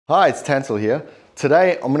Hi, it's Tansel here.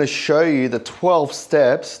 Today I'm going to show you the 12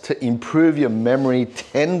 steps to improve your memory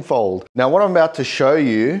tenfold. Now what I'm about to show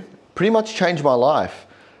you pretty much changed my life.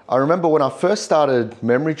 I remember when I first started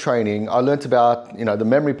memory training, I learnt about the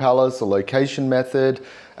memory palace, the location method,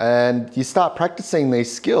 and you start practicing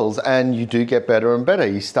these skills and you do get better and better.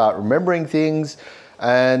 You start remembering things,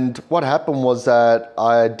 and what happened was that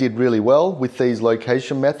I did really well with these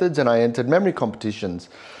location methods and I entered memory competitions.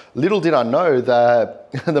 Little did I know that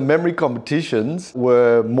the memory competitions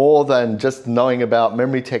were more than just knowing about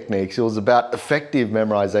memory techniques. It was about effective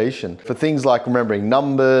memorization. For things like remembering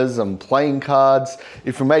numbers and playing cards,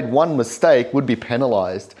 if we made one mistake, we'd be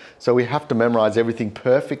penalized. So we have to memorize everything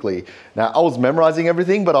perfectly. Now, I was memorizing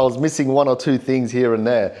everything, but I was missing one or two things here and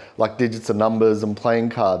there, like digits and numbers and playing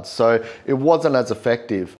cards. So it wasn't as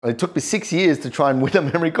effective. It took me 6 years to try and win a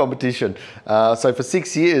memory competition. So for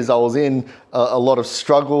 6 years, I was in a lot of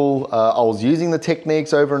struggle. I was using the techniques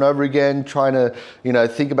over and over again, trying to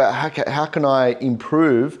think about how can I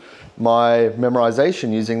improve my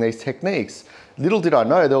memorization using these techniques. Little did I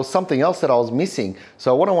know there was something else that I was missing.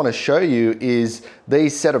 So what I want to show you is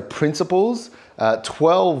these set of principles,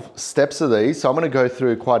 12 steps of these. So I'm going to go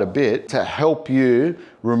through quite a bit to help you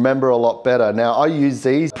remember a lot better. Now I use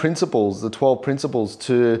these principles, the 12 principles,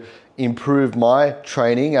 to improve my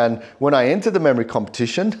training. And when I entered the memory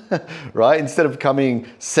competition, right, instead of coming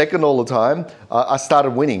second all the time, I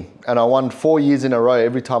started winning, and I won 4 years in a row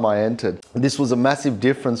every time I entered. This was a massive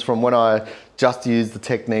difference from when I just used the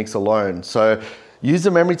techniques alone. So use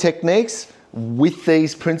the memory techniques with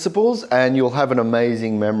these principles and you'll have an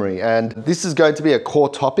amazing memory. And this is going to be a core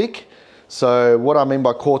topic. So what I mean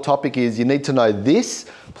by core topic is you need to know this,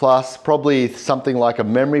 plus probably something like a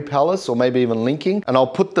memory palace or maybe even linking. And I'll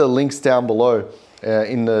put the links down below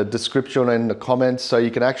in the description and in the comments, so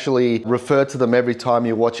you can actually refer to them every time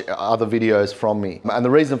you watch other videos from me. And the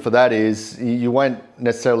reason for that is you won't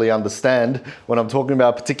necessarily understand when I'm talking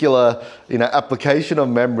about a particular application of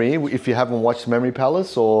memory if you haven't watched Memory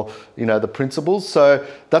Palace or the principles. So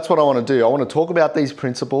that's what I want to do. I want to talk about these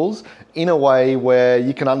principles in a way where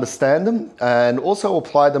you can understand them and also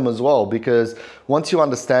apply them as well, because once you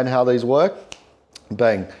understand how these work,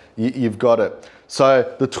 bang, you've got it.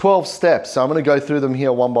 So the 12 steps, so I'm going to go through them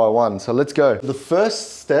here one by one. So let's go. The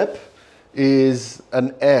first step is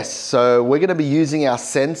an S. So we're going to be using our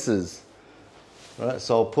senses. Right?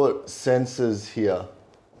 So I'll put senses here.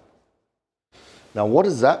 Now what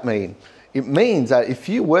does that mean? It means that if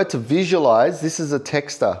you were to visualize, this is a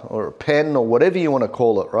texter or a pen or whatever you want to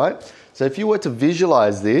call it, right? So if you were to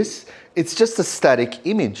visualize this, it's just a static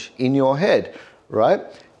image in your head, right?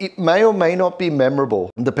 It may or may not be memorable,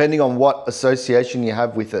 depending on what association you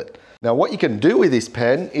have with it. Now, what you can do with this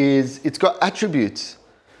pen is it's got attributes,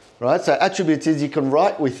 right? So attributes is you can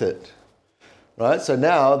write with it, right? So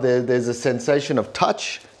now there's a sensation of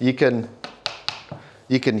touch. You can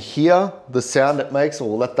hear the sound it makes.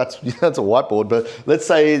 Well, that's a whiteboard, but let's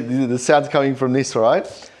say the sound's coming from this, right?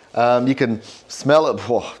 You can smell it.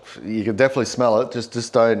 Oh, you can definitely smell it.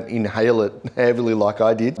 Just don't inhale it heavily like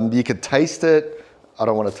I did. You can taste it. I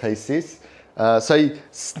don't want to taste this.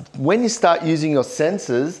 When you start using your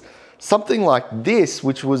senses, something like this,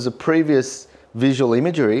 which was a previous visual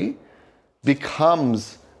imagery,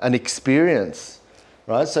 becomes an experience,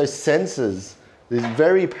 right? So senses is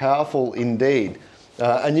very powerful indeed.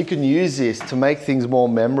 And you can use this to make things more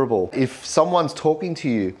memorable. If someone's talking to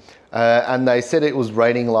you and they said it was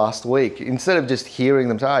raining last week, instead of just hearing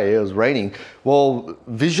them say, oh, yeah, it was raining, well,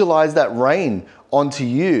 visualize that rain onto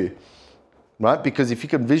you. Right? Because if you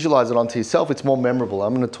can visualize it onto yourself, it's more memorable.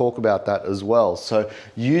 I'm going to talk about that as well. So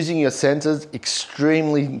using your senses,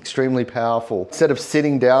 extremely, extremely powerful. Instead of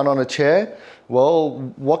sitting down on a chair,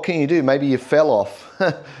 well, what can you do? Maybe you fell off,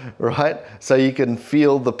 right? So you can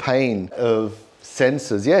feel the pain of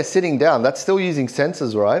senses. Yeah, sitting down, that's still using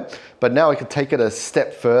senses, right? But now I could take it a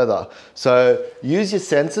step further. So use your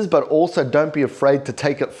senses, but also don't be afraid to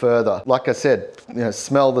take it further. Like I said,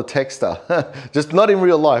 smell the texter. Just not in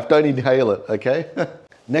real life, don't inhale it, okay?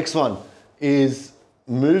 Next one is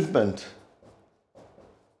movement.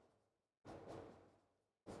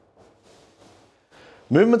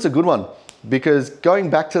 Movement's a good one, because going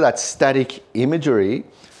back to that static imagery,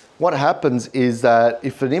 what happens is that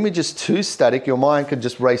if an image is too static, your mind can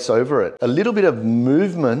just race over it. A little bit of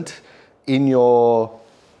movement in your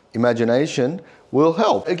imagination will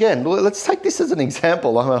help. Again, let's take this as an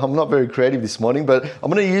example. I'm not very creative this morning, but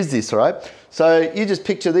I'm going to use this, all right? So you just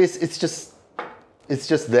picture this. It's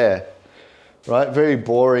just there, right? Very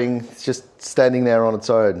boring. It's just standing there on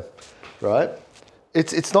its own, right?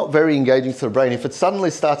 it's not very engaging to the brain. If it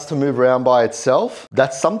suddenly starts to move around by itself,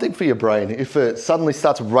 that's something for your brain. If it suddenly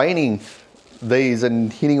starts raining these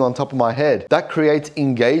and hitting on top of my head, that creates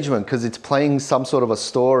engagement because it's playing some sort of a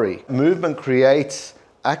story. Movement creates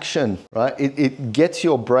action, right? It gets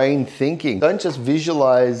your brain thinking. Don't just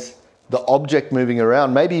visualize the object moving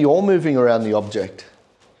around. Maybe you're moving around the object,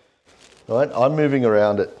 right? I'm moving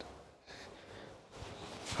around it.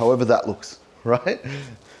 However that looks, right?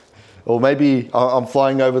 Or maybe I'm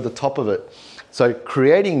flying over the top of it. So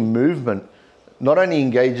creating movement not only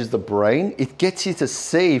engages the brain, it gets you to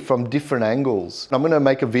see from different angles. I'm gonna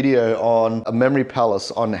make a video on a memory palace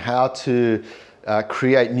on how to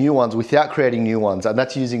create new ones without creating new ones, and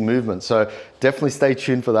that's using movement. So definitely stay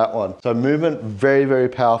tuned for that one. So movement, very, very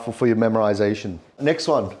powerful for your memorization. Next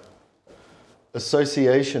one,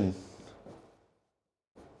 association.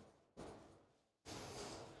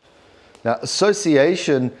 Now,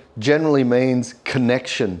 association generally means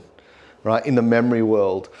connection, right, in the memory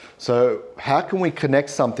world. So how can we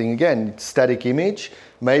connect something? Again, static image.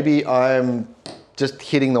 Maybe I'm just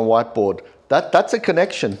hitting the whiteboard. That's a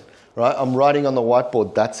connection, right? I'm writing on the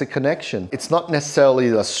whiteboard. That's a connection. It's not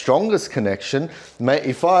necessarily the strongest connection.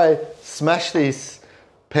 If I smash this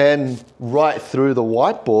pen right through the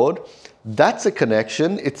whiteboard, that's a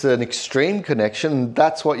connection. It's an extreme connection.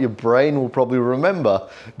 That's what your brain will probably remember,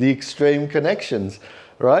 the extreme connections,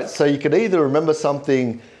 right? So you could either remember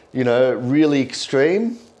something, you know, really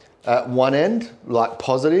extreme at one end, like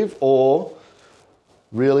positive, or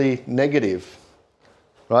really negative,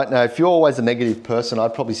 right? Now, if you're always a negative person,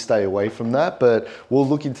 I'd probably stay away from that, but we'll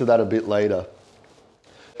look into that a bit later.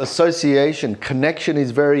 Association, connection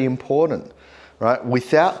is very important. Right?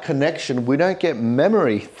 Without connection, we don't get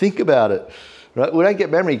memory. Think about it, right? We don't get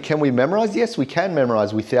memory. Can we memorize? Yes, we can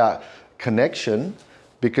memorize without connection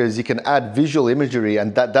because you can add visual imagery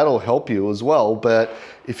and that'll help you as well. But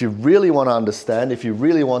if you really want to understand, if you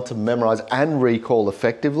really want to memorize and recall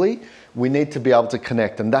effectively, we need to be able to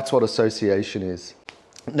connect, and that's what association is.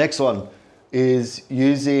 Next one is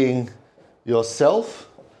using yourself.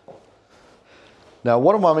 Now,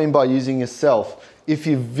 what do I mean by using yourself? If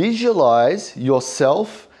you visualize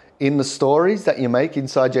yourself in the stories that you make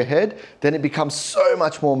inside your head, then it becomes so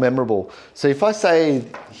much more memorable. So if I say,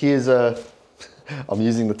 I'm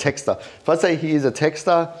using the texter. If I say, here's a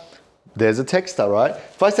texter, there's a texter, right?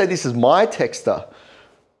 If I say, this is my texter,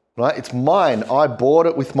 right? It's mine. I bought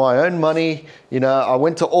it with my own money. You know, I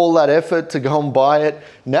went to all that effort to go and buy it.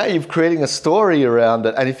 Now you're creating a story around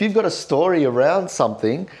it. And if you've got a story around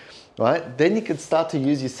something, right, then you can start to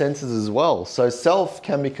use your senses as well. So self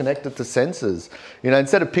can be connected to senses. You know,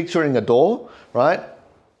 instead of picturing a door, right,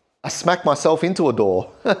 I smack myself into a door.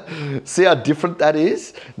 See how different that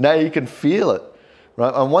is? Now you can feel it,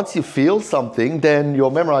 right? And once you feel something, then your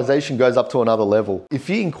memorization goes up to another level. If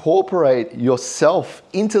you incorporate yourself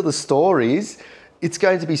into the stories, it's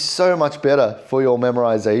going to be so much better for your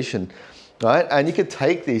memorization. Right? And you could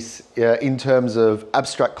take this in terms of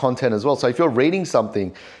abstract content as well. So if you're reading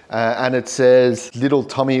something and it says, little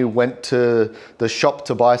Tommy went to the shop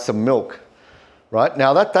to buy some milk, right?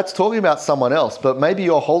 Now that's talking about someone else, but maybe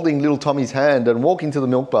you're holding little Tommy's hand and walking to the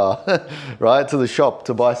milk bar, right? To the shop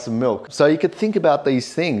to buy some milk. So you could think about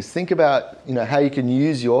these things. Think about, you know, how you can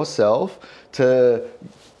use yourself to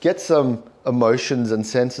get some emotions and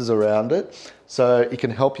senses around it so it can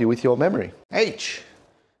help you with your memory. H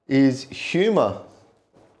is humor.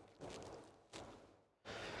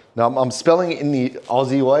 Now I'm spelling it in the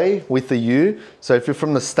Aussie way with the U. So if you're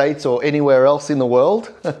from the States or anywhere else in the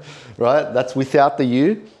world, right, that's without the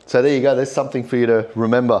U. So there you go, there's something for you to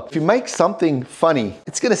remember. If you make something funny,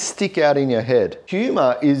 it's gonna stick out in your head.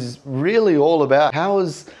 Humor is really all about how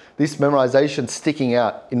is this memorization sticking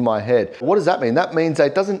out in my head. What does that mean? That means that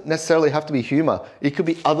it doesn't necessarily have to be humor. It could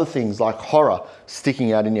be other things like horror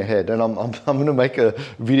sticking out in your head. And I'm gonna make a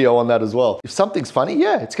video on that as well. If something's funny,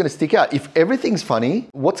 yeah, it's gonna stick out. If everything's funny,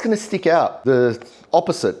 what's gonna stick out? The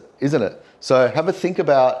opposite, isn't it? So have a think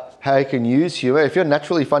about how you can use humor. If you're a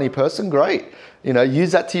naturally funny person, great. You know,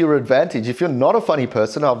 use that to your advantage. If you're not a funny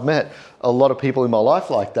person, I've met a lot of people in my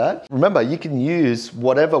life like that. Remember, you can use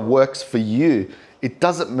whatever works for you. It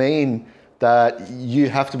doesn't mean that you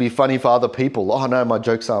have to be funny for other people. Oh no, my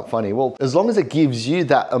jokes aren't funny. Well, as long as it gives you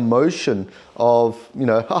that emotion of, you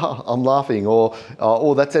know, I'm laughing, or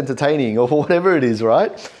oh, that's entertaining, or whatever it is,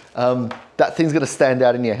 right? That thing's gonna stand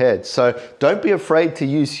out in your head. So don't be afraid to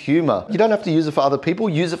use humor. You don't have to use it for other people,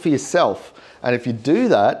 use it for yourself. And if you do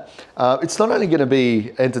that, it's not only gonna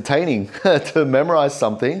be entertaining to memorize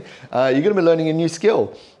something, you're gonna be learning a new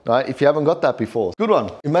skill, right? If you haven't got that before. Good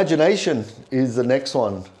one. Imagination is the next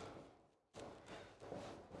one.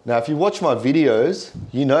 Now, if you watch my videos,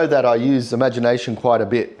 you know that I use imagination quite a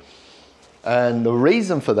bit. And the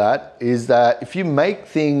reason for that is that if you make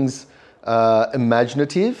things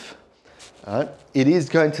imaginative, right, it is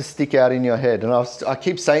going to stick out in your head. And I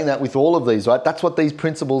keep saying that with all of these, right? That's what these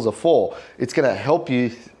principles are for. It's going to help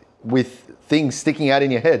you with things sticking out in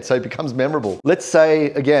your head so it becomes memorable. Let's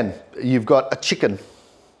say, again, you've got a chicken,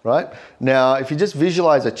 right? Now, if you just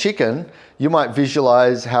visualize a chicken, you might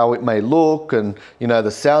visualize how it may look and, you know,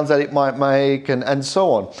 the sounds that it might make and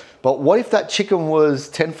so on. But what if that chicken was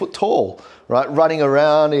 10 foot tall, right? Running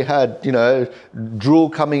around, it had, you know, drool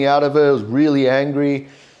coming out of it, it was really angry.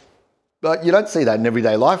 But you don't see that in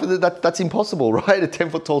everyday life. That's impossible, right? A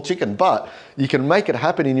 10-foot tall chicken, but you can make it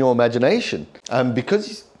happen in your imagination.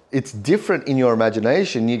 Because it's different in your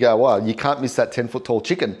imagination, you go, wow, you can't miss that 10-foot tall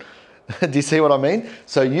chicken. Do you see what I mean?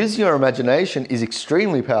 So using your imagination is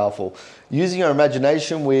extremely powerful. Using your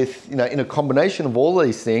imagination with, you know, in a combination of all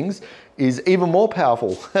these things is even more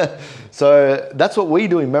powerful. So that's what we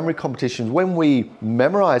do in memory competitions. When we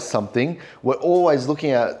memorize something, we're always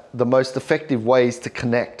looking at the most effective ways to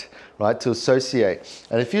connect, right, to associate.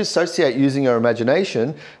 And if you associate using your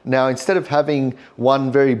imagination, now instead of having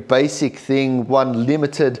one very basic thing, one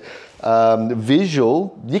limited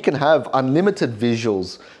visual, you can have unlimited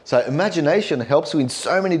visuals. So imagination helps you in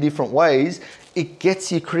so many different ways. It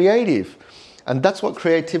gets you creative. And that's what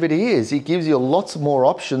creativity is. It gives you lots more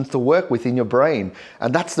options to work with in your brain.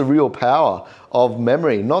 And that's the real power of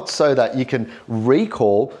memory, not so that you can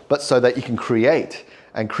recall, but so that you can create.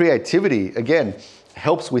 And creativity, again,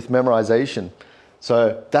 helps with memorization.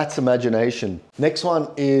 So that's imagination. Next one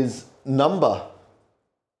is number.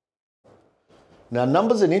 Now,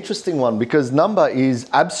 number's an interesting one because number is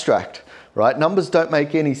abstract, right? Numbers don't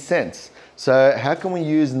make any sense. So how can we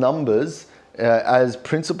use numbers as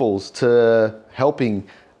principles to helping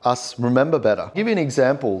us remember better? I'll give you an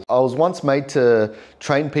example. I was once made to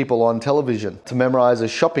train people on television to memorize a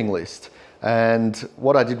shopping list. And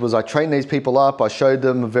what I did was I trained these people up. I showed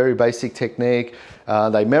them a very basic technique.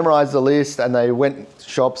 They memorized the list and they went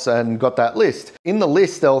shops and got that list. In the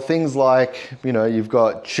list, there were things like, you know, you've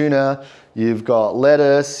got tuna, you've got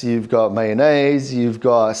lettuce, you've got mayonnaise, you've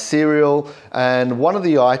got cereal, and one of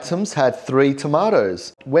the items had 3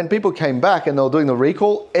 tomatoes. When people came back and they were doing the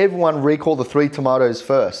recall, everyone recalled the 3 tomatoes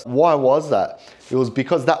first. Why was that? It was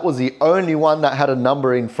because that was the only one that had a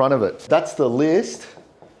number in front of it. That's the list.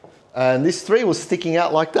 And this 3 was sticking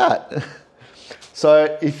out like that.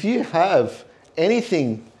 So if you have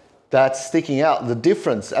anything that's sticking out, the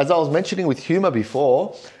difference, as I was mentioning with humor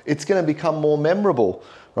before, it's going to become more memorable,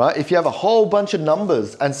 right? If you have a whole bunch of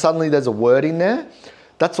numbers and suddenly there's a word in there,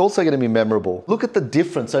 that's also going to be memorable. Look at the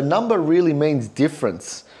difference. So number really means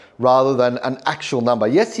difference rather than an actual number.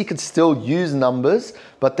 Yes, you could still use numbers,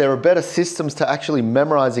 but there are better systems to actually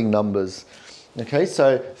memorizing numbers. Okay,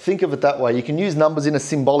 so think of it that way. You can use numbers in a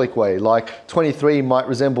symbolic way, like 23 might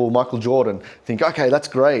resemble Michael Jordan. Think, okay, that's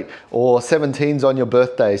great. Or 17's on your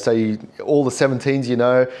birthday, so all the 17's you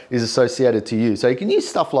know is associated to you. So you can use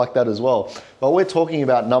stuff like that as well. But we're talking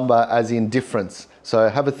about number as in difference. So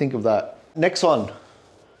have a think of that. Next one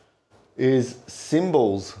is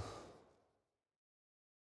symbols.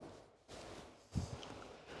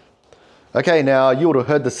 Okay, now you would have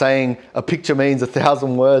heard the saying, a picture means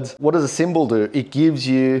 1,000 words. What does a symbol do? It gives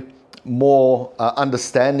you more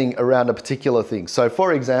understanding around a particular thing. So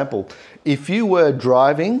for example, if you were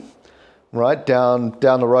driving, right, down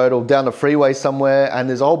the road or down the freeway somewhere and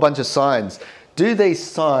there's a whole bunch of signs, do these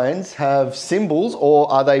signs have symbols or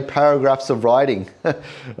are they paragraphs of writing?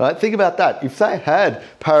 Right, think about that. If they had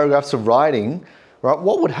paragraphs of writing, right,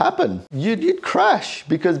 what would happen? You'd crash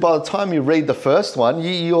because by the time you read the first one,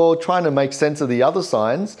 you're trying to make sense of the other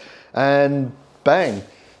signs and bang,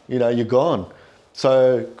 you know, you're gone.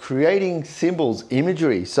 So creating symbols,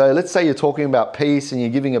 imagery. So let's say you're talking about peace and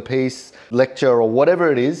you're giving a peace lecture or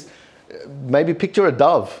whatever it is, maybe picture a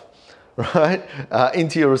dove, right,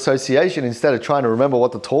 into your association instead of trying to remember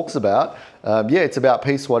what the talk's about. Yeah, it's about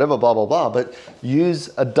peace, whatever, blah, blah, blah, but use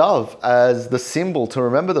a dove as the symbol to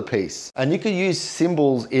remember the peace. And you can use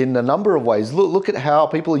symbols in a number of ways. Look at how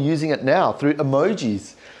people are using it now through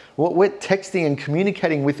emojis. We're texting and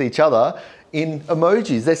communicating with each other in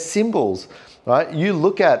emojis. They're symbols, right? You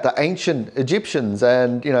look at the ancient Egyptians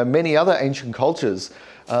and, you know, many other ancient cultures.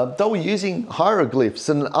 They were using hieroglyphs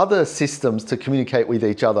and other systems to communicate with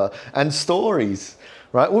each other and stories,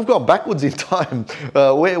 right? We've gone backwards in time.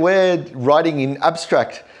 We're writing in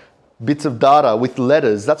abstract bits of data with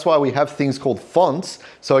letters. That's why we have things called fonts,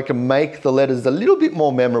 so it can make the letters a little bit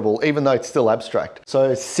more memorable, even though it's still abstract.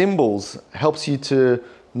 So symbols helps you to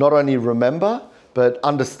not only remember, but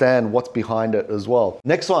understand what's behind it as well.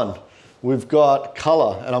 Next one, we've got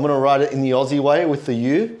color, and I'm gonna write it in the Aussie way with the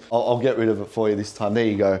U. I'll get rid of it for you this time. There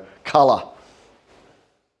you go, color.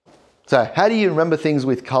 So how do you remember things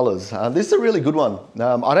with colors? This is a really good one.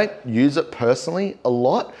 I don't use it personally a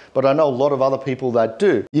lot, but I know a lot of other people that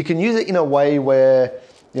do. You can use it in a way where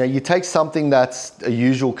you take something that's a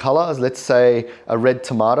usual color, let's say a red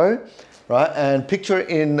tomato, right? And picture it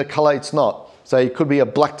in the color it's not. So it could be a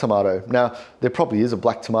black tomato. Now, there probably is a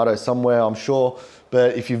black tomato somewhere, I'm sure.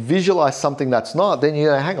 But if you visualize something that's not, then you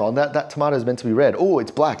go, hang on, that tomato is meant to be red. Oh,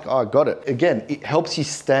 it's black. Oh, I got it. Again, it helps you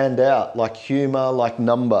stand out, like humor, like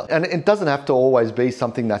number. And it doesn't have to always be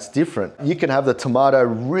something that's different. You can have the tomato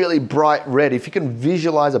really bright red. If you can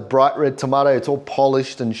visualize a bright red tomato, it's all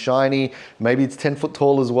polished and shiny. Maybe it's 10 foot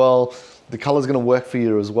tall as well. The color's gonna work for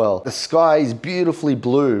you as well. The sky is beautifully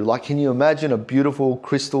blue. Like, can you imagine a beautiful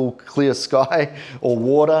crystal clear sky or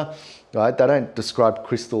water? Right? They don't describe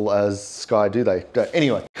crystal as sky, do they?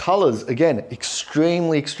 Anyway, colors, again,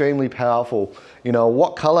 extremely, extremely powerful.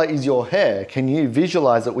 What color is your hair? Can you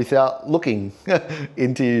visualize it without looking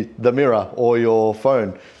into the mirror or your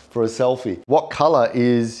phone for a selfie? What color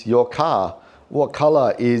is your car? What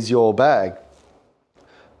color is your bag?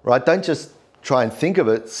 Right? Don't just try and think of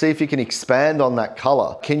it, see if you can expand on that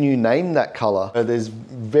color. Can you name that color? There's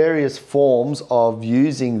various forms of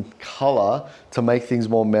using color to make things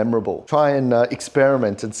more memorable. Try and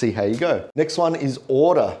experiment and see how you go. Next one is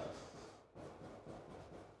order.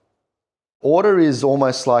 Order is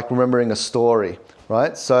almost like remembering a story,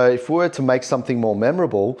 right? So if we were to make something more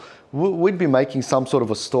memorable, we'd be making some sort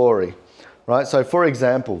of a story, right? So for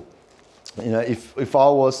example, if I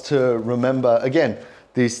was to remember, again,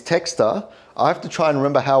 this texter, I have to try and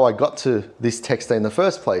remember how I got to this texter in the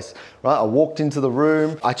first place, right? I walked into the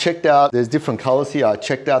room, I checked out, there's different colors here, I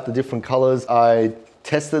checked out the different colors, I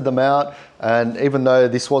tested them out, and even though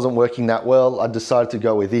this wasn't working that well, I decided to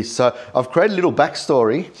go with this. So I've created a little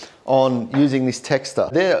backstory on using this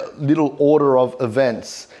texter. They're little order of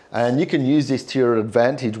events, and you can use this to your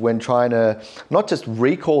advantage when trying to not just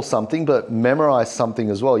recall something, but memorize something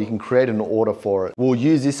as well. You can create an order for it. We'll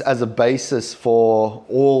use this as a basis for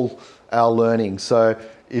all our learning. So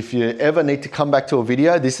if you ever need to come back to a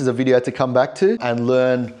video, this is a video to come back to and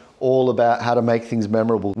learn all about how to make things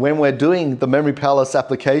memorable. When we're doing the Memory Palace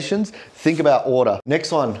applications, think about order.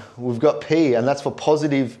 Next one, we've got P, and that's for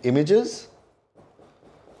positive images.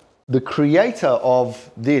 The creator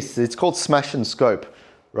of this, it's called SMASHIN Scope,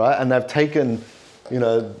 right? And they've taken,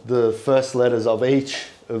 the first letters of each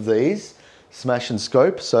of these, SMASHIN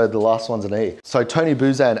Scope, so the last one's an E. So Tony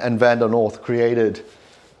Buzan and Van der North created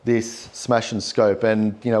this SMASHIN Scope,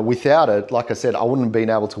 and without it, like I said, I wouldn't have been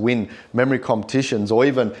able to win memory competitions or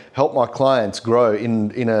even help my clients grow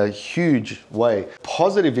in a huge way.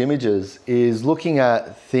 Positive images is looking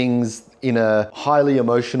at things in a highly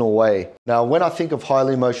emotional way. Now, when I think of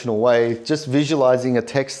highly emotional way, just visualizing a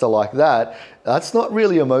texter like that, that's not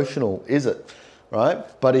really emotional, is it? Right?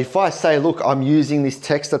 But if I say, look, I'm using this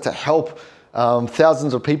texter to help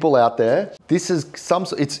thousands of people out there, this is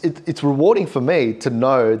it's rewarding for me to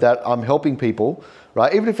know that I'm helping people,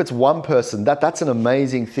 right? Even if it's one person, that's an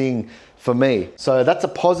amazing thing for me. So that's a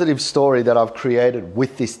positive story that I've created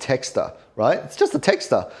with this texter, right? It's just a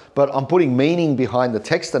texter, but I'm putting meaning behind the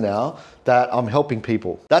texter now that I'm helping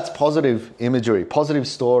people. That's positive imagery, positive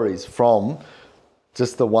stories from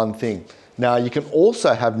just the one thing. Now you can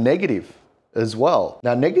also have negative as well.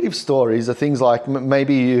 Now, negative stories are things like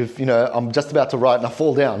maybe if, I'm just about to write and I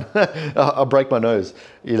fall down, I break my nose,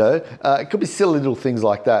 it could be silly little things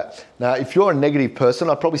like that. Now, if you're a negative person,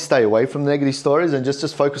 I'd probably stay away from the negative stories and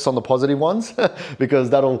just focus on the positive ones because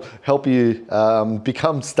that'll help you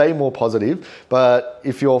stay more positive. But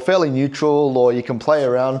if you're fairly neutral or you can play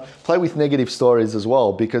with negative stories as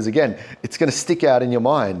well, because again, it's going to stick out in your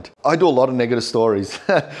mind. I do a lot of negative stories.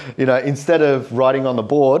 Instead of writing on the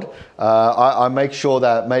board, I make sure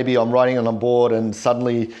that maybe I'm writing on a board and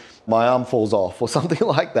suddenly my arm falls off or something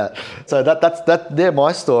like that. So they're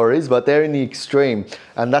my stories, but they're in the extreme,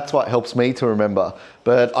 and that's what helps me to remember.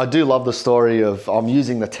 But I do love the story of I'm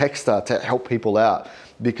using the texter to help people out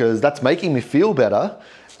because that's making me feel better,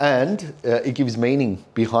 and it gives meaning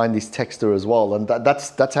behind this texter as well. And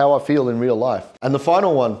that's how I feel in real life. And the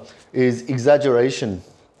final one is exaggeration.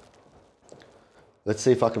 Let's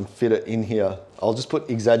see if I can fit it in here. I'll just put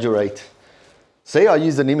exaggerate. See, I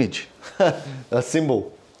used an image, a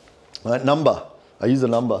symbol, right? Number. I use a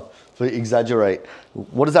number for exaggerate.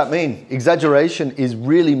 What does that mean? Exaggeration is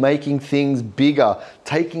really making things bigger,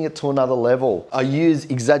 taking it to another level. I use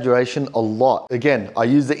exaggeration a lot. Again, I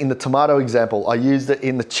used it in the tomato example. I used it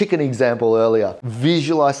in the chicken example earlier.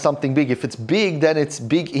 Visualize something big. If it's big, then it's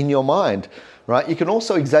big in your mind, right? You can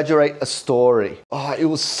also exaggerate a story. Oh, it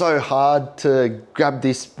was so hard to grab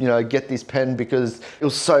this, get this pen because it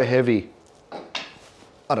was so heavy.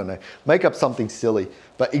 I don't know, make up something silly.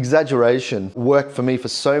 But exaggeration worked for me for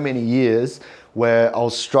so many years where I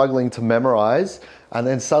was struggling to memorize, and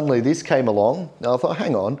then suddenly this came along. Now I thought,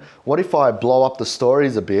 hang on, what if I blow up the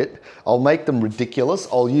stories a bit? I'll make them ridiculous.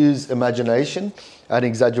 I'll use imagination and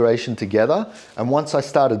exaggeration together. And once I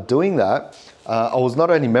started doing that, I was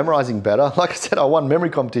not only memorizing better, like I said, I won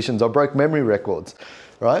memory competitions, I broke memory records,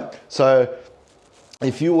 right? So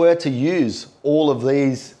if you were to use all of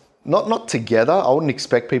these, not together, I wouldn't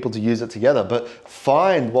expect people to use it together, but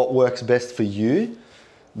find what works best for you,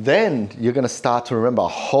 then you're gonna start to remember a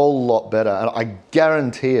whole lot better. And I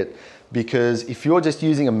guarantee it, because if you're just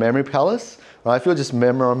using a memory palace, right? If you're just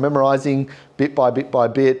memorizing bit by bit by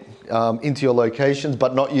bit into your locations,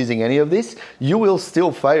 but not using any of this, you will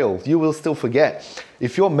still fail. You will still forget.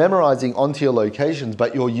 If you're memorizing onto your locations,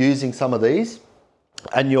 but you're using some of these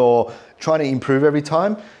and you're trying to improve every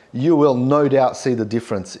time, you will no doubt see the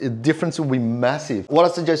difference. The difference will be massive. What I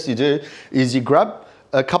suggest you do is you grab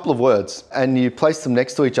a couple of words and you place them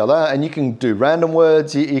next to each other, and you can do random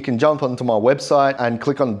words. You can jump onto my website and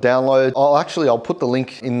click on download. I'll put the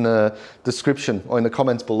link in the description or in the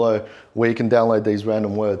comments below where you can download these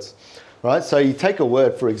random words. Right? So you take a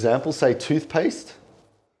word, for example, say toothpaste,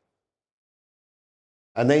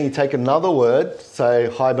 and then you take another word, say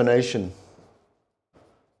hibernation.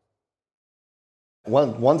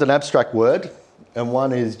 One's an abstract word and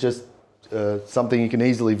one is just something you can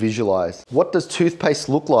easily visualize. What does toothpaste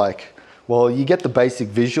look like? Well, you get the basic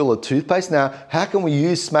visual of toothpaste. Now, how can we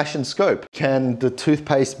use Smash and Scope? Can the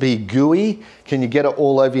toothpaste be gooey? Can you get it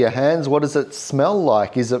all over your hands? What does it smell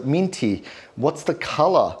like? Is it minty? What's the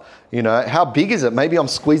color? How big is it? Maybe I'm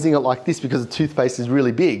squeezing it like this because the toothpaste is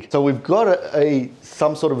really big. So we've got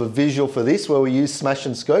some sort of a visual for this where we use Smash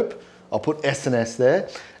and Scope. I'll put S and S there.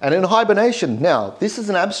 And in hibernation, now this is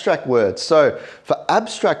an abstract word. So for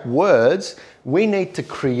abstract words, we need to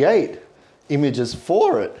create images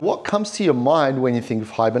for it. What comes to your mind when you think of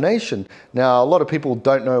hibernation? Now, a lot of people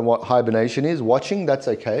don't know what hibernation is. Watching, that's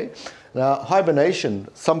okay. Now, hibernation,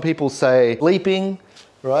 some people say sleeping,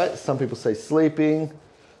 right? Some people say sleeping.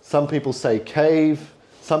 Some people say cave.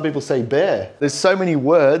 Some people say bear. There's so many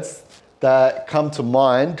words that come to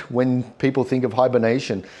mind when people think of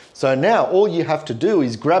hibernation. So now all you have to do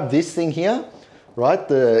is grab this thing here, right?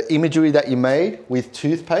 The imagery that you made with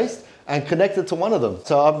toothpaste, and connect it to one of them.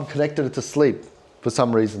 So I've connected it to sleep for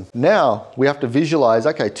some reason. Now we have to visualize,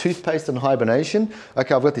 okay, toothpaste and hibernation.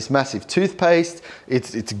 Okay, I've got this massive toothpaste.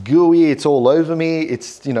 It's gooey, it's all over me.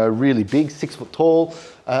 It's, really big, 6 foot tall.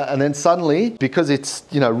 And then suddenly, because it's,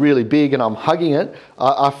 really big and I'm hugging it,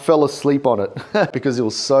 I fell asleep on it because it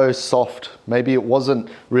was so soft. Maybe it wasn't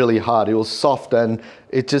really hard. It was soft, and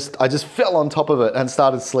I just fell on top of it and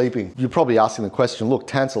started sleeping. You're probably asking the question, look,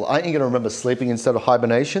 Tansel, aren't you gonna remember sleeping instead of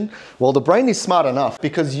hibernation? Well, the brain is smart enough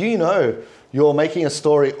because you're making a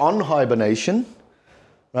story on hibernation,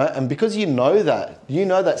 right? And because you know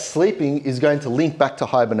that sleeping is going to link back to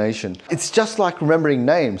hibernation. It's just like remembering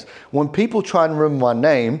names. When people try and remember my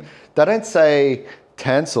name, they don't say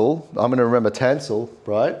Tansel, I'm gonna remember Tansel,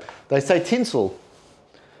 right? They say Tinsel.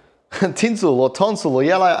 Tinsel or tonsil or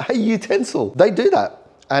yellow, hey, you Tinsel. They do that.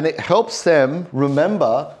 And it helps them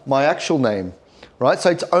remember my actual name, right? So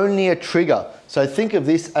it's only a trigger. So think of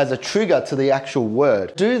this as a trigger to the actual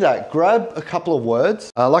word. Do that, grab a couple of words.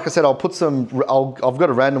 Like I said, I've got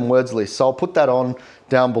a random words list, so I'll put that on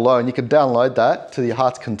down below, and you can download that to your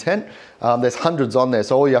heart's content. There's hundreds on there,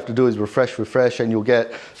 so all you have to do is refresh, and you'll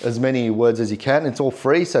get as many words as you can. It's all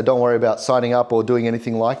free, so don't worry about signing up or doing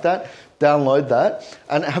anything like that. Download that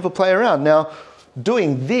and have a play around. Now,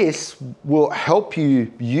 doing this will help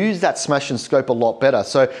you use that Smash and Scope a lot better.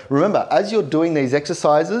 So remember, as you're doing these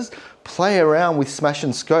exercises, play around with Smash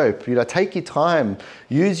and Scope. Take your time,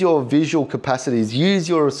 use your visual capacities, use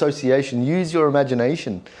your association, use your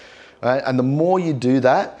imagination. Right? And the more you do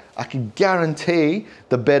that, I can guarantee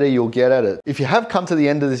the better you'll get at it. If you have come to the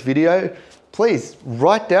end of this video, please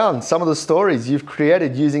write down some of the stories you've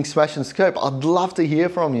created using Smash and Scope. I'd love to hear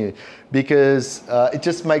from you because it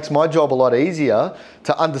just makes my job a lot easier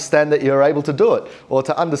to understand that you're able to do it, or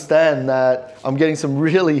to understand that I'm getting some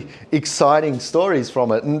really exciting stories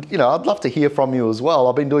from it. And I'd love to hear from you as well.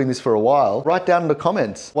 I've been doing this for a while. Write down in the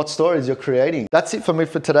comments what stories you're creating. That's it for me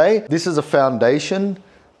for today. This is a foundation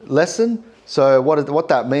lesson. So what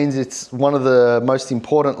that means, it's one of the most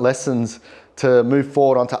important lessons to move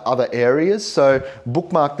forward onto other areas. So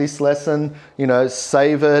bookmark this lesson, you know,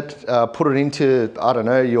 save it, put it into, I don't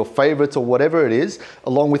know, your favorites or whatever it is,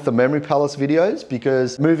 along with the Memory Palace videos,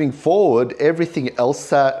 because moving forward, everything else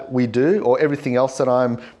that we do or everything else that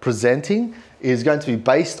I'm presenting is going to be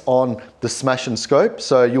based on the SMASHIN scope.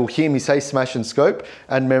 So you'll hear me say SMASHIN scope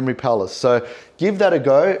and Memory Palace. So give that a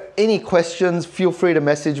go. Any questions, feel free to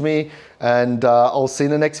message me, and I'll see you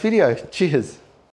in the next video. Cheers.